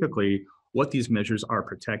specifically what these measures are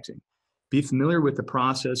protecting. Be familiar with the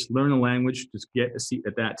process, learn the language, just get a seat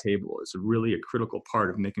at that table. It's really a critical part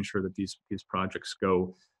of making sure that these projects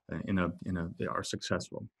go they are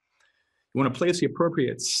successful. You want to place the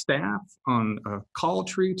appropriate staff on a call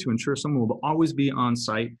tree to ensure someone will always be on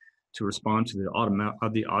site to respond to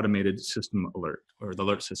the automated system alert or the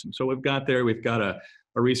alert system. So we've got a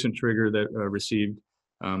recent trigger that received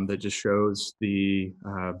that just shows the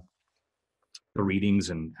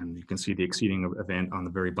readings and you can see the exceeding event on the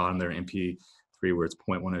very bottom there, MP3, where it's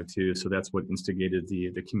 0.102. So that's what instigated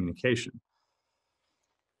the communication.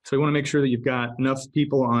 So you want to make sure that you've got enough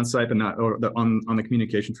people on site, but not on the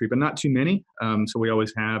communication tree, but not too many. So we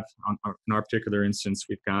always have, in our particular instance,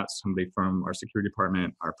 we've got somebody from our security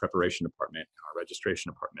department, our preparation department, our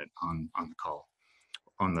registration department on the call,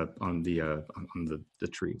 on the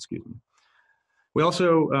tree. Excuse me. We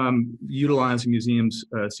also utilize the museum's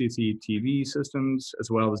CCTV systems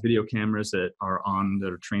as well as video cameras that are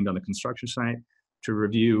trained on the construction site to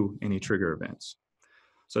review any trigger events.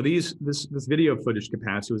 So this video footage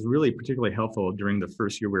capacity was really particularly helpful during the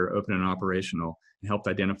first year we were open and operational and helped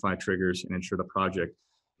identify triggers and ensure the project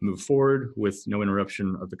moved forward with no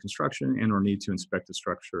interruption of the construction and or need to inspect the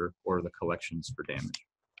structure or the collections for damage.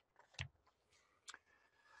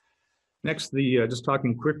 Next, just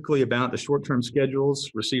talking quickly about the short-term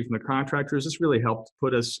schedules received from the contractors. This really helped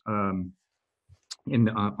put us on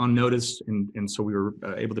notice, and so we were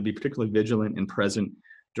able to be particularly vigilant and present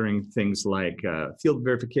during things like field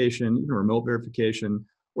verification, even remote verification,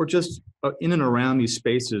 or just in and around these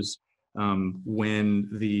spaces when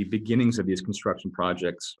the beginnings of these construction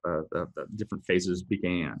projects, the different phases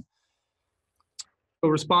began. So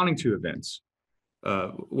responding to events.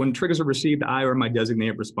 When triggers are received, I or my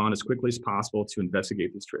designated respond as quickly as possible to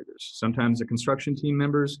investigate these triggers. Sometimes the construction team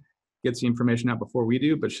members gets the information out before we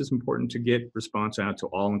do, but it's just important to get response out to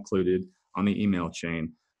all included on the email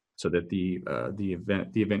chain so that the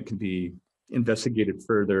event can be investigated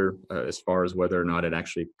further as far as whether or not it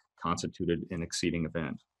actually constituted an exceeding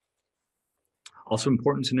event. Also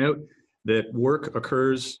important to note that work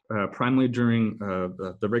occurs primarily during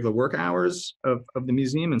the regular work hours of the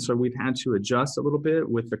museum. And so we've had to adjust a little bit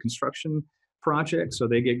with the construction project. So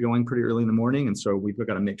they get going pretty early in the morning. And so we've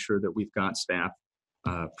got to make sure that we've got staff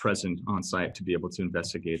present on site to be able to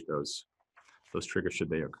investigate those triggers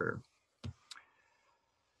should they occur.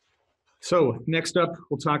 So next up,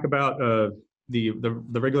 we'll talk about the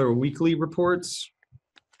regular weekly reports.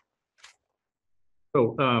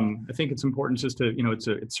 So I think it's important just to,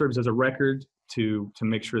 it serves as a record to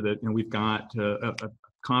make sure that we've got a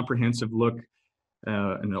comprehensive look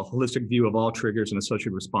and a holistic view of all triggers and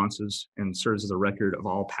associated responses, and serves as a record of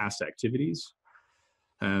all past activities.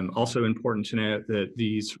 Also important to note that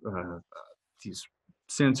these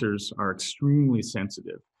sensors are extremely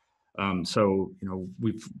sensitive. So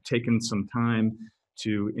we've taken some time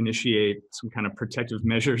to initiate some kind of protective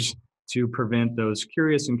measures to prevent those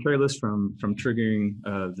curious and careless from triggering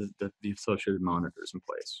the associated monitors in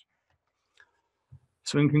place.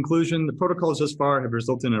 So in conclusion, the protocols thus far have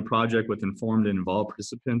resulted in a project with informed and involved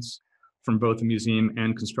participants from both the museum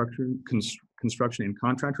and construction and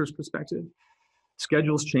contractors' perspective.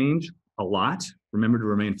 Schedules change a lot. Remember to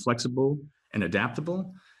remain flexible and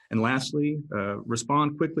adaptable. And lastly,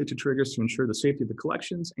 respond quickly to triggers to ensure the safety of the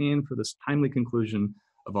collections and for this timely conclusion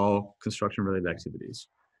of all construction-related activities.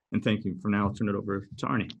 And thank you. For now, I'll turn it over to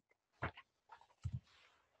Arnie.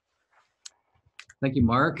 Thank you,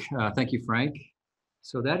 Mark. Thank you, Frank.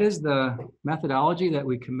 So that is the methodology that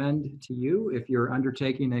we commend to you if you're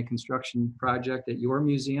undertaking a construction project at your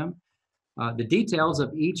museum. The details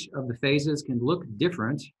of each of the phases can look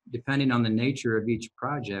different depending on the nature of each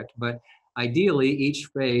project, but ideally each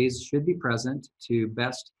phase should be present to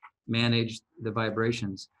best manage the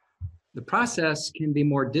vibrations. The process can be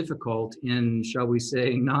more difficult in, shall we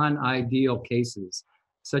say, non-ideal cases,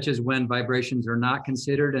 such as when vibrations are not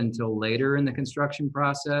considered until later in the construction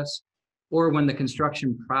process, or when the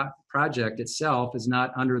construction project itself is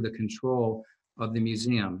not under the control of the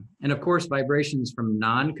museum. And of course, vibrations from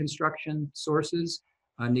non-construction sources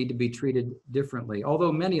need to be treated differently,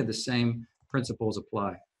 although many of the same principles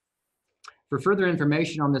apply. For further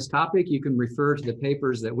information on this topic, you can refer to the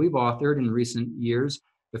papers that we've authored in recent years.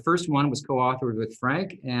 The first one was co-authored with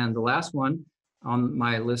Frank, and the last one on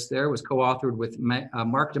my list there was co-authored with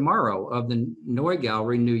Mark DeMauro of the Noy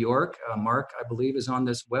Gallery, New York. Mark, I believe, is on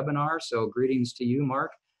this webinar, so greetings to you,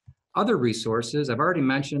 Mark. Other resources, I've already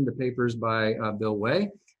mentioned the papers by Bill Way.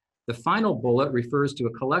 The final bullet refers to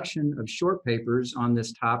a collection of short papers on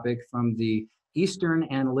this topic from the Eastern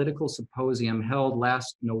Analytical Symposium held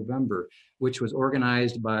last November, which was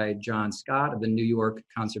organized by John Scott of the New York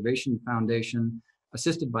Conservation Foundation,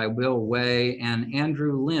 assisted by Bill Way and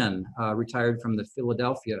Andrew Lynn, retired from the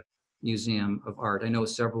Philadelphia Museum of Art. I know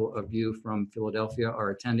several of you from Philadelphia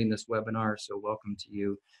are attending this webinar, so welcome to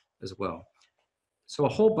you as well. So a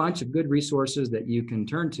whole bunch of good resources that you can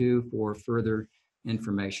turn to for further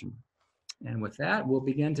information. And with that, we'll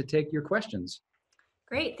begin to take your questions.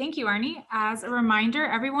 Great, thank you, Arnie. As a reminder,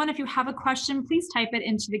 everyone, if you have a question, please type it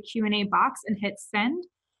into the Q&A box and hit send.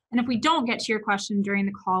 And if we don't get to your question during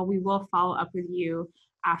the call, we will follow up with you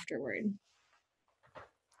afterward.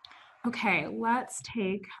 Okay, let's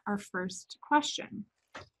take our first question.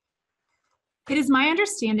 It is my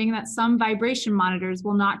understanding that some vibration monitors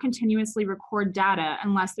will not continuously record data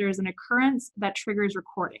unless there is an occurrence that triggers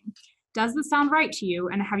recording. Does this sound right to you?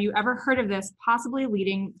 And have you ever heard of this possibly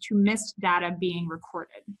leading to missed data being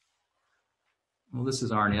recorded? Well, this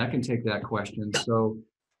is Arnie. I can take that question. So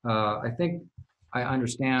I think I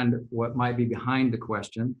understand what might be behind the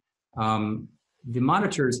question. The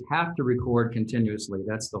monitors have to record continuously.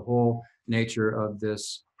 That's the whole nature of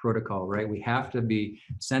this protocol, right? We have to be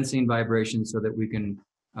sensing vibrations so that we can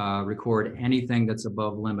record anything that's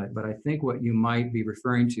above limit. But I think what you might be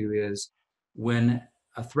referring to is when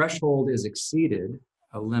a threshold is exceeded,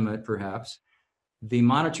 a limit perhaps, the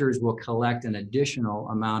monitors will collect an additional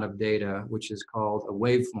amount of data, which is called a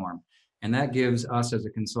waveform. And that gives us as a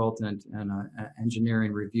consultant and an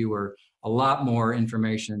engineering reviewer a lot more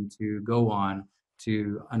information to go on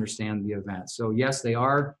to understand the event. So yes, they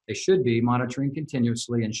should be monitoring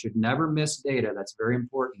continuously and should never miss data. That's very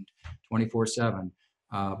important, 24/7.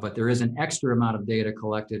 But there is an extra amount of data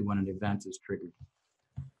collected when an event is triggered.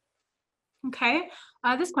 Okay,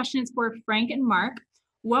 this question is for Frank and Mark.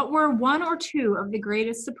 What were one or two of the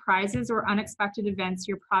greatest surprises or unexpected events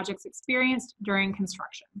your projects experienced during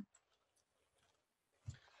construction?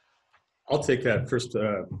 I'll take that first.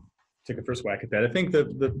 Take a first whack at that. I think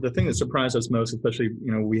the thing that surprised us most, especially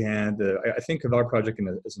we had I think of our project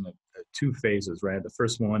as in two phases, right? The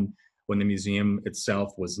first one when the museum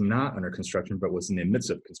itself was not under construction but was in the midst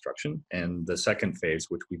of construction, and the second phase,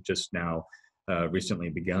 which we've just now recently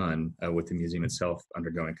begun with the museum itself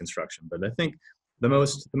undergoing construction. But I think the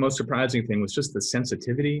most surprising thing was just the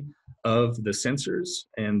sensitivity of the sensors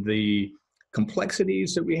and the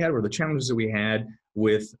complexities that we had, or the challenges that we had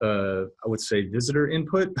with, I would say, visitor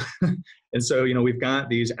input. And so, we've got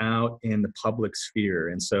these out in the public sphere.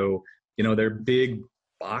 And so, they're big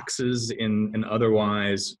boxes in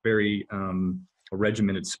otherwise very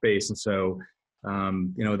regimented space. And so,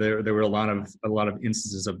 there were a lot of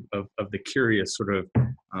instances of the curious sort of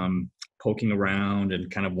poking around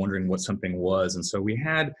and kind of wondering what something was. And so we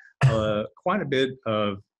had quite a bit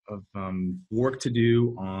of work to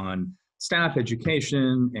do on staff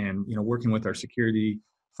education and working with our security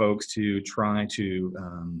folks to try to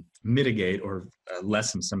mitigate or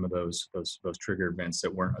lessen some of those trigger events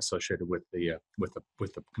that weren't associated with the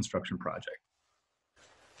construction project.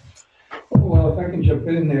 Well, if I can jump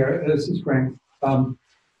in there, this is Frank.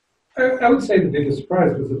 I would say the biggest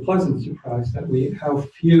surprise was a pleasant surprise that how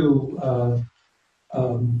few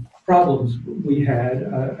problems we had.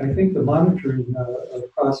 I think the monitoring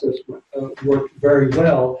process worked very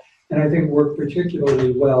well, and I think worked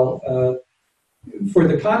particularly well for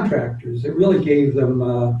the contractors. It really gave them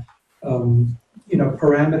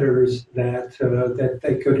parameters that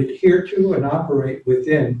they could adhere to and operate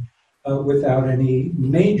within without any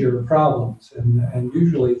major problems. And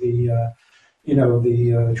usually the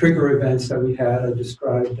trigger events that we had, I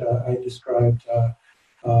described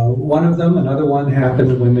one of them. Another one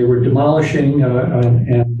happened when they were demolishing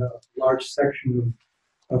and a large section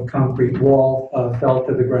of concrete wall fell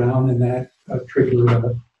to the ground, and that triggered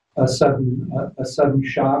a sudden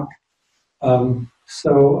shock.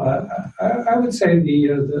 So I would say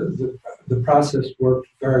the process worked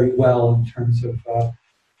very well in terms of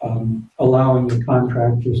allowing the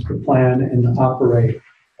contractors to plan and operate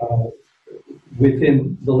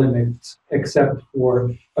within the limits, except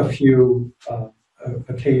for a few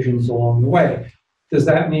occasions along the way. Does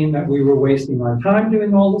that mean that we were wasting our time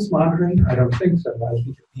doing all this monitoring? I don't think so. I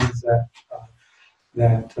think it means that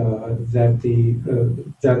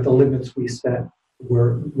the limits we set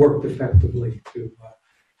worked effectively to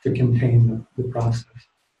contain the process.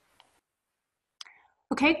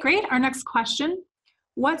 Okay, great. Our next question.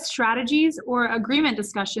 What strategies or agreement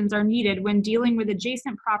discussions are needed when dealing with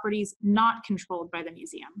adjacent properties not controlled by the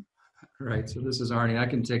museum? Right, so this is Arnie. I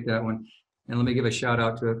can take that one. And let me give a shout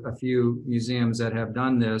out to a few museums that have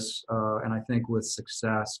done this, and I think with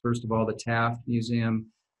success. First of all, the Taft Museum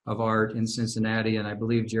of Art in Cincinnati, and I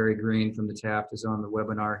believe Jerry Green from the Taft is on the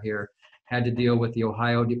webinar here, had to deal with the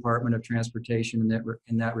Ohio Department of Transportation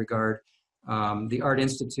in that regard. The Art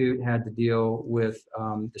Institute had to deal with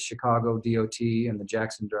the Chicago DOT and the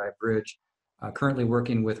Jackson Drive Bridge. Currently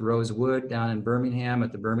working with Rosewood down in Birmingham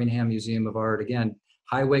at the Birmingham Museum of Art. Again,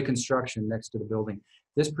 highway construction next to the building.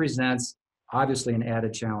 This presents obviously an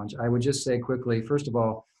added challenge. I would just say quickly, first of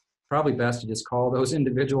all, probably best to just call those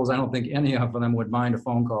individuals. I don't think any of them would mind a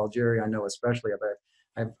phone call. Jerry, I know especially,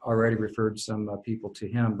 I've already referred some people to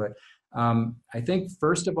him. But I think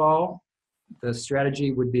first of all, the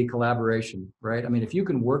strategy would be collaboration, right? I mean, if you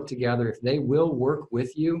can work together, if they will work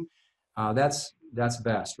with you, that's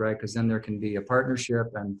best, right? Because then there can be a partnership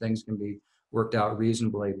and things can be worked out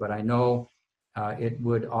reasonably. But I know it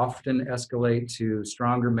would often escalate to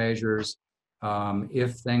stronger measures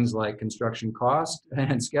if things like construction cost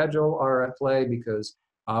and schedule are at play, because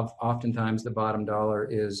oftentimes the bottom dollar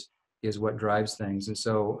is what drives things. And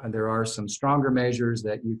so there are some stronger measures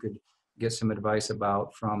that you could get some advice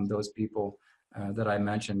about from those people that I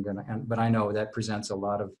mentioned. But I know that presents a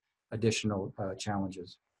lot of additional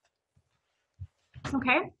challenges.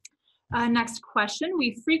 Okay. Next question.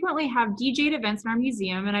 We frequently have DJ'd events in our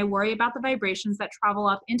museum, and I worry about the vibrations that travel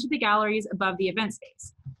up into the galleries above the event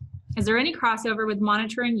space. Is there any crossover with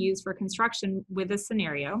monitoring used for construction with this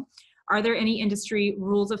scenario? Are there any industry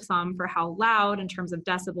rules of thumb for how loud, in terms of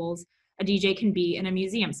decibels, a DJ can be in a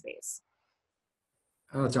museum space?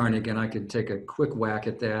 Oh, it's Arnie again. I could take a quick whack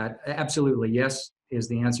at that. Absolutely, yes is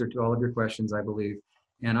the answer to all of your questions, I believe.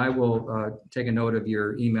 And I will take a note of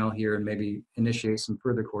your email here and maybe initiate some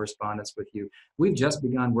further correspondence with you. We've just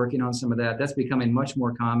begun working on some of that. That's becoming much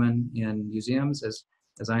more common in museums as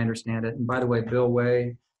I understand it. And by the way, Bill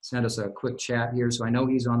Way sent us a quick chat here, so I know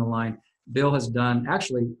he's on the line. Bill has done,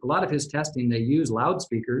 actually, a lot of his testing, they use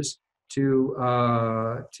loudspeakers to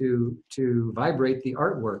vibrate the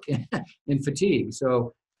artwork in fatigue.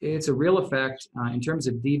 So it's a real effect in terms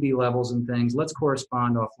of dB levels and things. Let's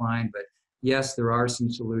correspond offline, but yes, there are some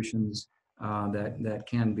solutions that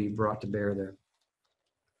can be brought to bear there.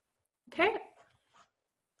 Okay.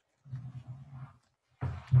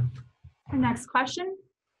 Our next question.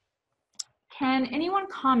 Can anyone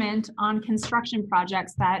comment on construction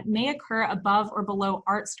projects that may occur above or below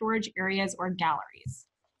art storage areas or galleries?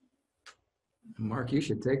 Mark, you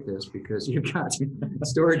should take this because you've got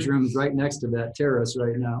storage rooms right next to that terrace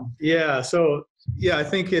right now. Yeah, so yeah, I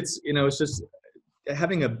think it's just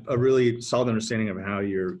having a really solid understanding of how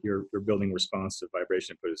your building responds to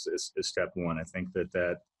vibration is step one. I think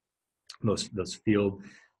that those field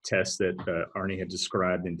tests that Arnie had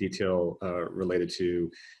described in detail related to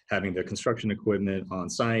having the construction equipment on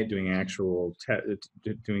site, doing actual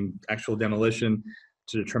demolition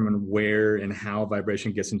to determine where and how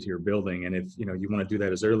vibration gets into your building. And if you want to do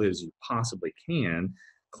that as early as you possibly can,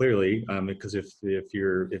 clearly, because if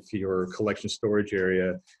your collection storage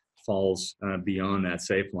area falls beyond that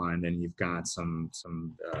safe line, then you've got some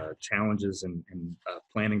challenges and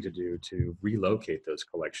planning to do to relocate those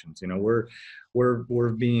collections. We're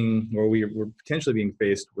potentially being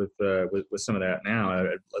faced with some of that now.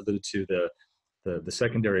 I alluded to the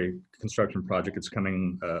secondary construction project that's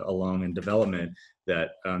coming along in development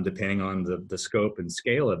that depending on the scope and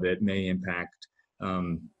scale of it may impact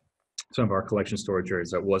some of our collection storage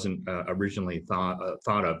areas that wasn't originally thought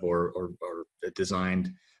of or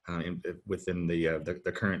designed within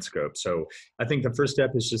the current scope. So I think the first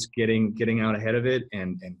step is just getting out ahead of it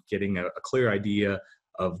and getting a clear idea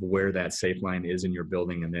of where that safe line is in your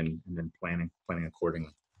building, and then planning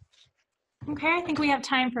accordingly. Okay, I think we have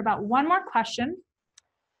time for about one more question.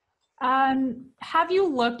 Have you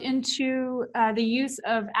looked into the use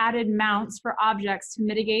of added mounts for objects to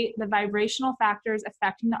mitigate the vibrational factors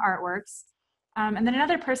affecting the artworks? And then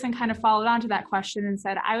another person kind of followed on to that question and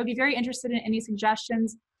said, I would be very interested in any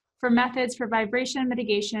suggestions for methods for vibration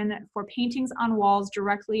mitigation for paintings on walls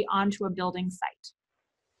directly onto a building site.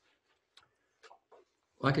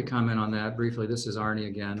 Well, I could comment on that briefly. This is Arnie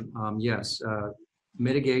again. Yes,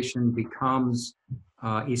 mitigation becomes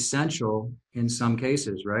essential in some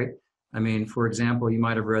cases, right? I mean, for example, you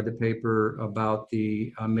might have read the paper about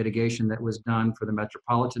the mitigation that was done for the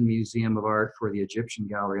Metropolitan Museum of Art for the Egyptian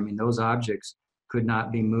Gallery. I mean, those objects could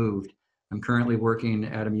not be moved. I'm currently working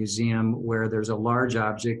at a museum where there's a large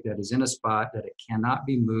object that is in a spot that it cannot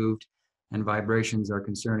be moved and vibrations are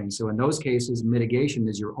concerning. So in those cases, mitigation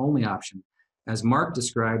is your only option. as Mark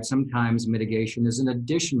described, sometimes mitigation is an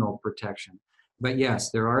additional protection. But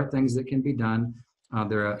yes, there are things that can be done.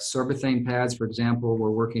 There are sorbethane pads, for example.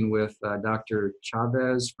 We're working with Dr.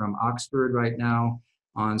 Chavez from Oxford right now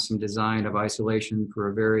on some design of isolation for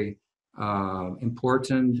a very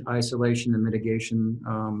important isolation and mitigation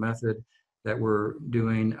method that we're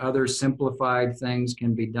doing. Other simplified things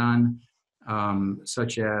can be done,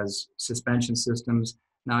 such as suspension systems.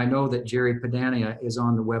 Now, I know that Jerry Padania is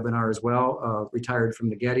on the webinar as well, retired from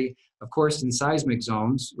the Getty. Of course, in seismic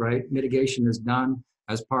zones, right, mitigation is done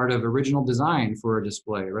as part of original design for a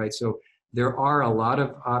display, right? So there are a lot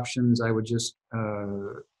of options. I would just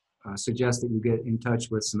suggest that you get in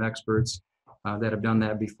touch with some experts that have done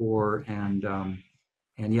that before. And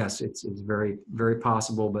yes, it's very, very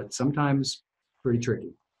possible, but sometimes pretty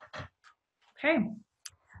tricky. Okay,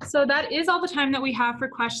 so that is all the time that we have for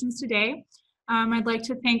questions today. I'd like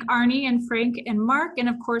to thank Arnie and Frank and Mark, and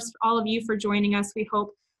of course, all of you for joining us. We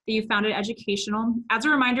hope that you found it educational. As a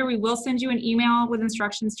reminder, we will send you an email with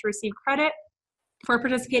instructions to receive credit for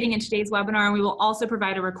participating in today's webinar, and we will also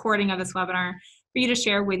provide a recording of this webinar for you to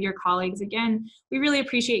share with your colleagues. Again, we really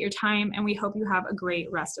appreciate your time, and we hope you have a great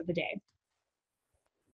rest of the day.